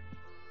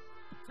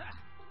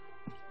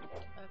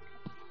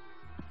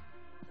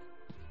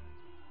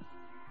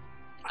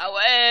 Ah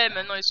ouais,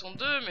 maintenant ils sont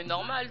deux, mais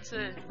normal, tu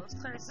sais, no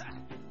stress.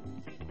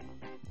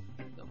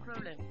 No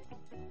problème.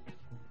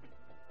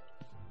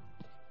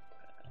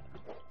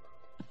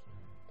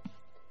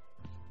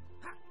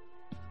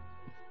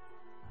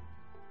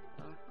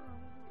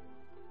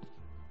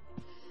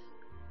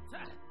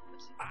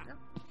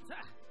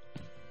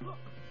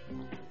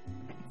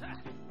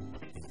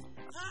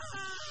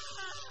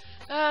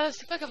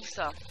 C'est pas comme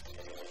ça.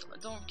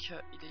 Donc,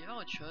 il doit y avoir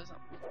autre chose.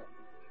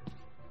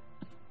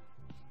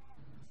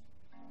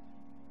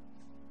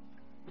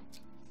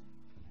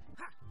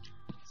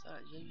 Ça,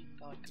 j'ai eu une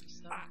parole comme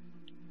ça.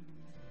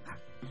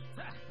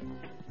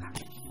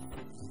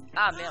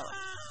 Ah merde.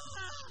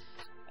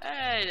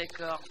 Eh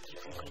d'accord, j'ai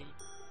compris.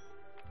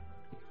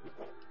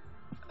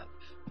 Hop.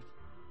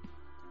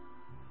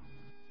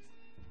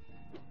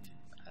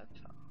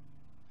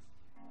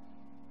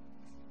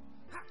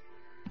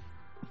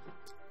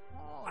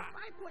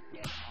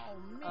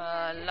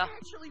 Voilà,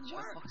 tu vas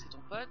croire que c'est ton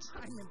pote.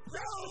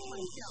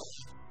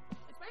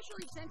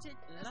 Especially since it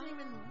doesn't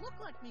even look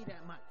like me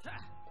that much.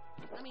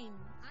 I mean,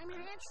 I'm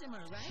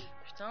handsomer, right?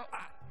 Putain.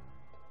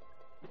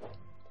 On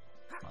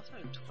va faire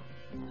le tour.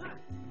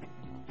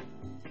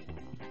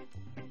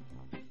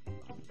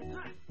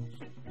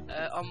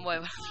 Ouais,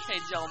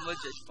 j'allais dire en mode,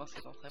 je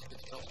pensais dans très peu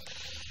de temps.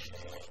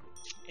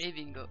 Et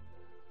bingo.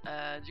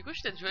 Du coup,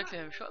 je t'ai joué avec les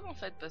mêmes choses en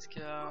fait, parce que.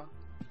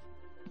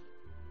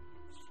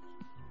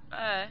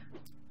 Ouais.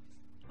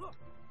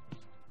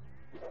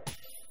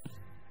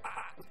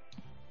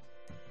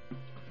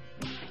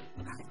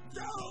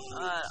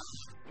 Voilà.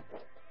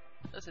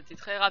 Ça c'était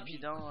très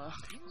rapide, hein.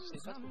 Je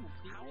sais pas trop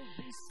compris.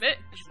 Mais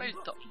j'ai pas eu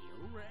le temps.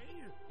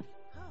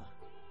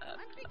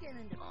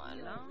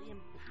 Voilà.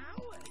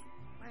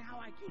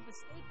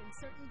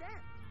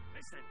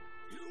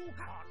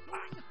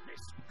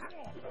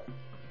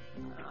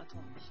 Alors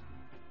attendez.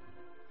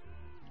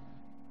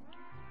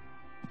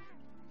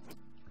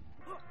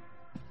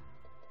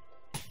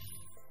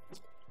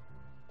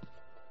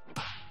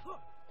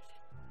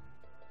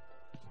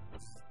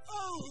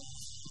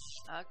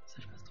 Ah,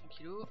 ça je passe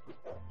tranquillou.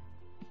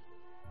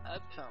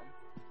 Hop.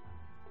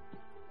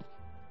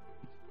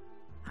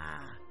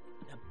 Ah,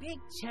 the big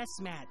chess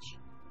match.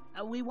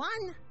 We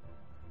won?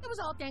 It was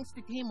all thanks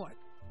to teamwork.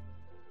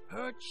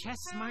 Her chess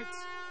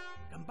smarts,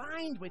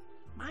 combined with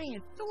my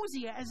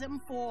enthusiasm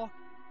for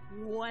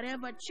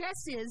whatever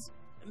chess is,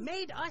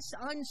 made us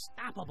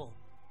unstoppable.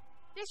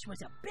 This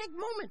was a big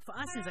moment for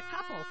us as a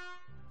couple.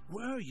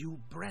 Were you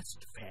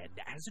breastfed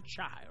as a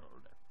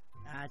child?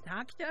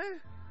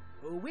 Doctor?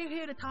 We're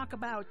here to talk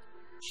about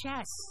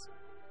chess,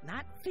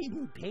 not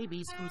feeding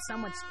babies from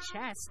someone's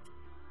chest.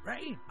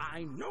 Ray,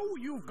 I know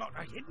you've got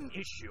a hidden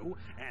issue,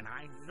 and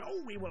I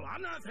know we will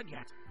unearth it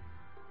yet.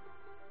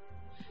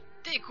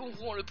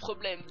 Découvrons le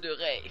problème de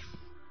Ray.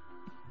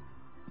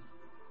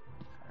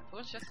 Par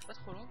contre, j'espère que c'est pas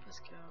trop long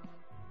parce que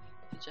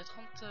c'est déjà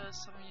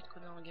 35 minutes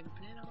qu'on est en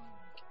gameplay là.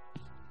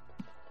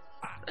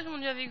 Là, je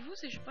m'ennuie avec vous,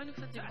 c'est que je sais pas nous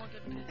faire des grands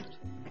gameplays et tout.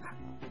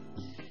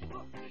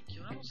 Je dis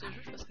vraiment ces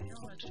jeux, je passerais bien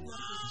à tout voir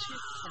dessus.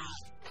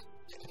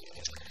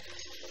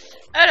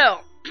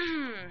 Alors,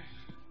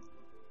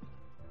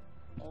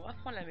 on va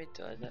prendre la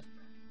méthode.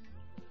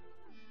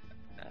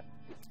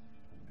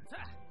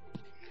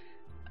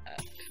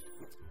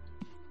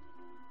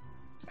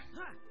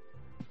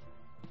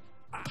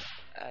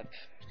 Hop,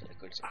 je te la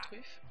colle sur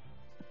truffe.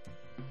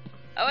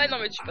 Ah ouais, non,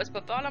 mais tu passes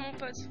pas par là, mon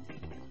pote.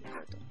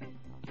 Attends.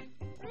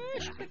 Ah,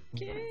 je suis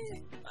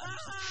bloqué.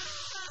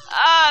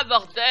 Ah,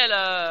 bordel.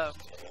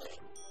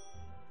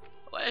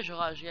 Ouais, je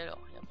rage, alors,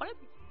 y'a un problème.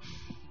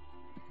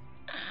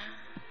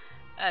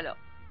 Alors,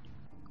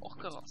 on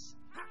recommence.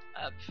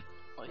 Hop,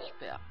 on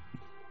récupère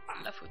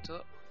la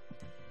photo.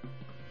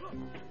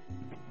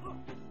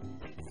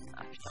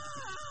 Ah putain.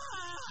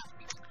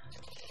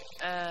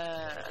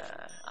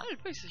 Ah, le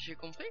truc, j'ai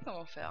compris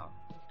comment faire.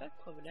 Pas de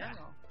problème.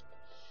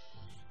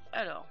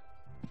 Alors.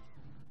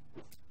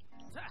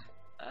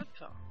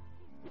 Hop.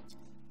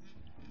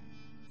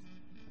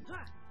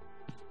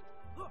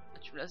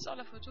 Tu me la sors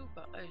la photo ou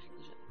pas? Ah, j'ai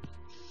déjà.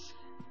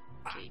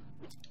 Ok.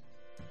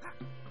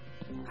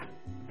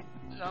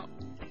 Non.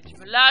 Tu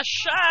me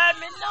lâches?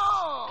 Mais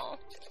non!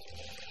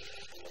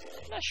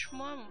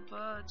 Lâche-moi, mon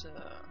pote.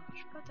 Je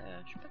suis pas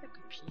ta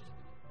copine.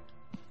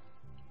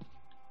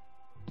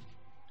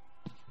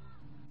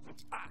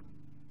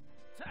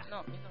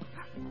 Non, mais non.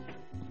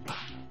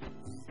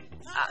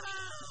 Ah.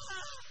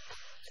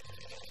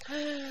 Ah,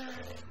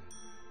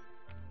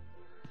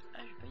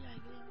 je vais pas y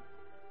arriver.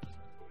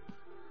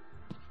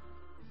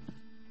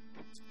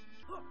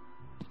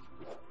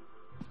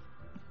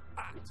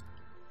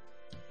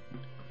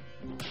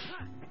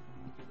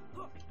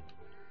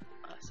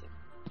 Ah, c'est bon.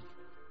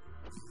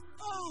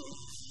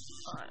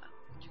 Voilà.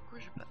 Du coup,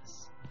 je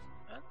passe.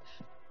 Hop.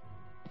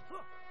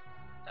 Hop.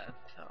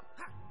 Hop.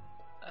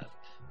 Hop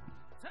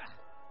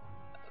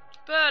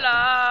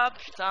là.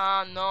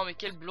 Putain, non, mais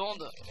quelle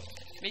blonde.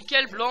 Mais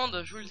quelle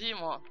blonde, je vous le dis,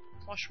 moi.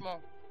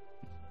 Franchement.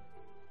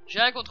 J'ai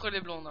rien contre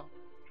les blondes, hein.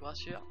 Je vous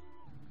rassure.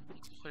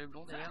 Contre les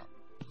blondes, d'ailleurs.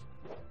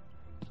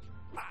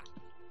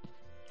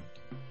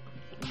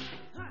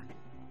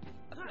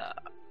 Hop là.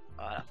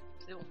 Voilà.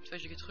 C'est bon. Tu fais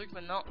j'ai des trucs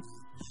maintenant.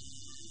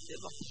 C'est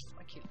bon.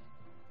 Tranquille.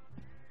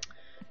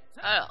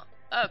 Alors.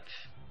 Hop.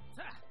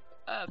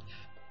 Hop.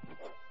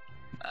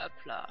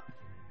 Hop là.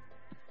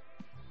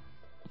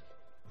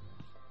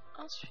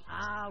 Ensuite.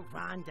 Ah,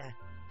 Rhonda.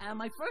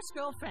 My first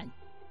girlfriend.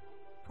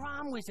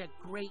 Prom was a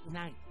great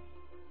night.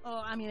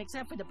 Oh, I mean,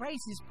 except for the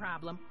braces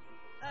problem.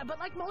 But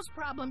like most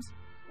problems,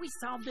 we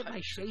solved it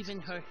by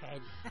shaving her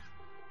head.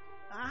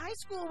 High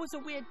school was a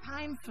weird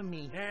time for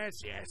me. Yes,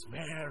 yes,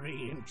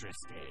 very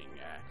interesting.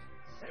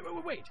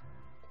 Wait.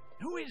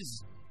 Who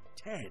is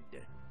Ted?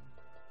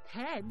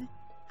 Ted?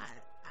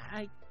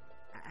 I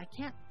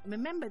can't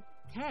remember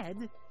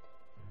Ted.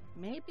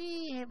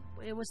 Maybe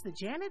it was the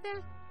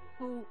janitor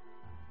who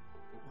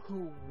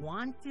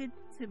wanted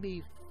to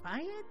be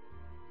fired?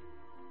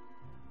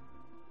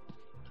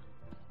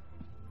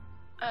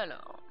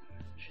 Alors,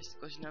 je vais essayer de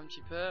continuer un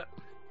petit peu.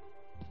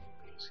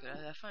 Parce que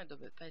la fin, elle doit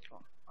pas être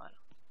loin. Voilà.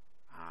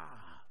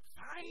 Ah,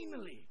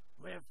 finally!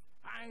 We're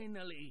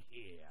finally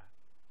here.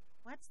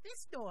 What's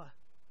this door?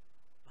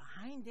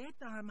 Behind it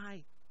are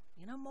my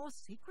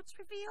innermost secrets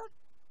revealed?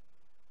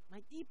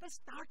 My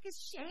deepest,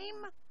 darkest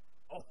shame?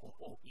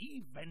 Oh,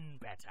 even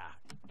better.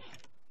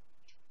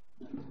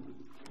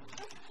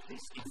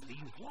 This is the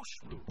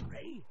washroom,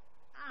 Ray.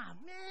 Ah,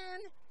 man.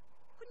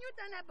 Couldn't you have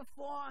done that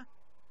before?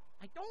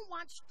 I don't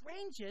want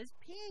strangers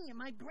peeing in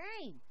my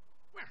brain.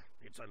 Well,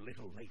 it's a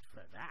little late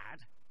for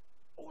that.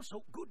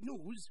 Also, good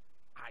news,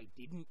 I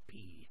didn't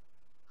pee.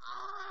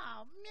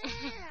 Oh,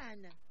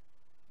 man.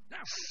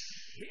 Now,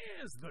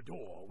 here's the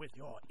door with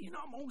your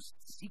innermost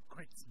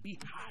secrets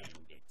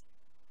behind it.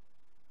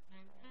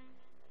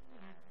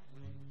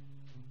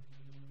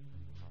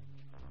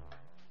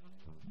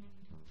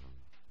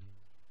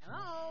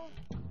 Hello?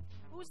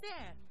 Who's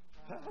there?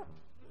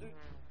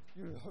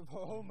 You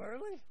home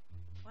early?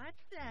 What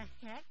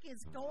the heck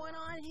is going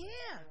on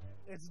here?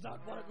 It's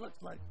not what it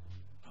looks like.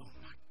 Oh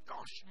my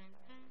gosh,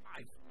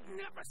 I've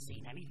never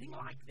seen anything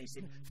like this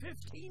in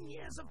 15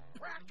 years of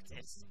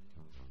practice.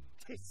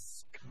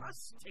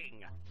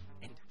 Disgusting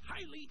and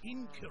highly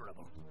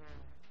incurable.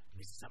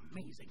 This is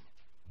amazing.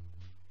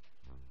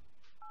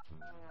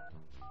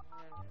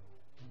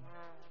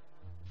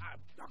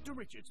 Dr.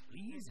 Richards,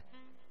 please.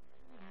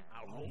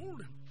 I'll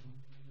hold.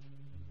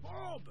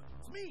 Bob,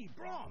 it's me,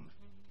 Brom.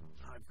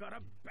 I've got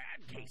a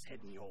bad case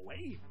heading your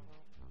way.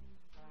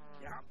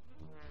 Yeah,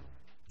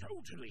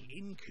 totally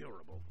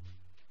incurable.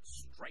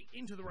 Straight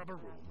into the rubber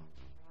room.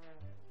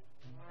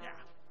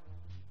 Yeah.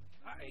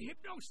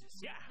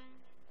 Hypnosis, yeah.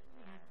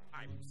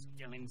 I'm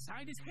still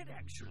inside his head,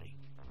 actually.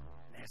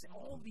 There's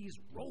all these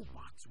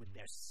robots with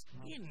their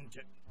skin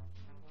to...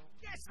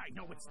 Yes, I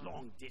know it's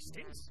long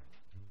distance.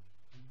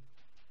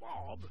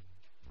 Bob,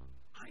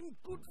 I'm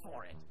good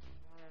for it.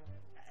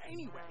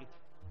 Anyway,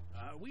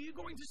 we're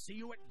going to see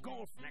you at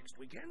golf next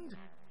weekend.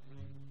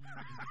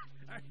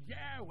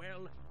 Yeah,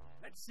 well,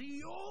 let's see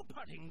your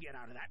putting get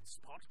out of that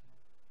spot.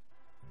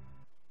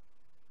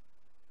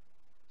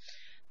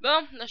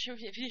 Bon, là je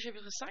fini le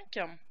chapitre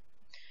 5.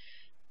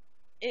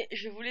 Et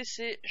je vais vous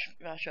laisser.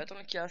 Je vais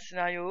attendre qu'il y ait un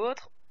scénario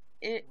autre.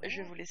 Et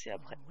je vais vous laisser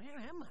après. Where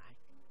am I?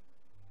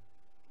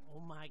 Oh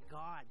my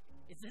god.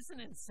 Is this an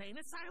insane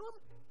asylum?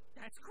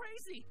 That's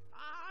crazy.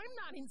 I'm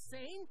not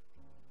insane.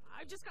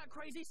 I've just got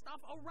crazy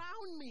stuff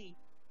around me.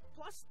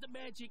 Plus the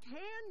magic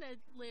hand that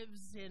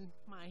lives in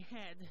my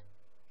head.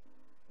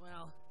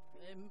 Well,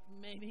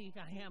 maybe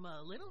I am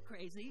a little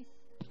crazy.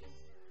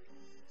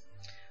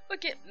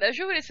 Ok, bah je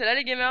vais vous laisser là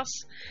les gamers.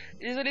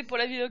 Désolé pour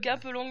la vidéo qui est un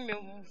peu longue, mais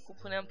vous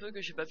comprenez un peu que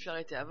j'ai pas pu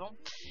arrêter avant.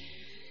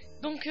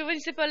 Donc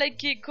n'hésitez pas à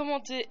liker,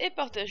 commenter et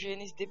partager.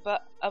 N'hésitez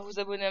pas à vous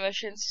abonner à ma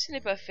chaîne si ce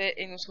n'est pas fait.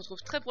 Et nous se retrouve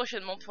très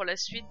prochainement pour la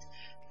suite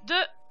de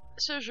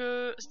ce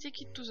jeu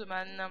Stick It to the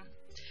Man.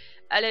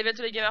 Allez, à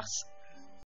bientôt les gamers.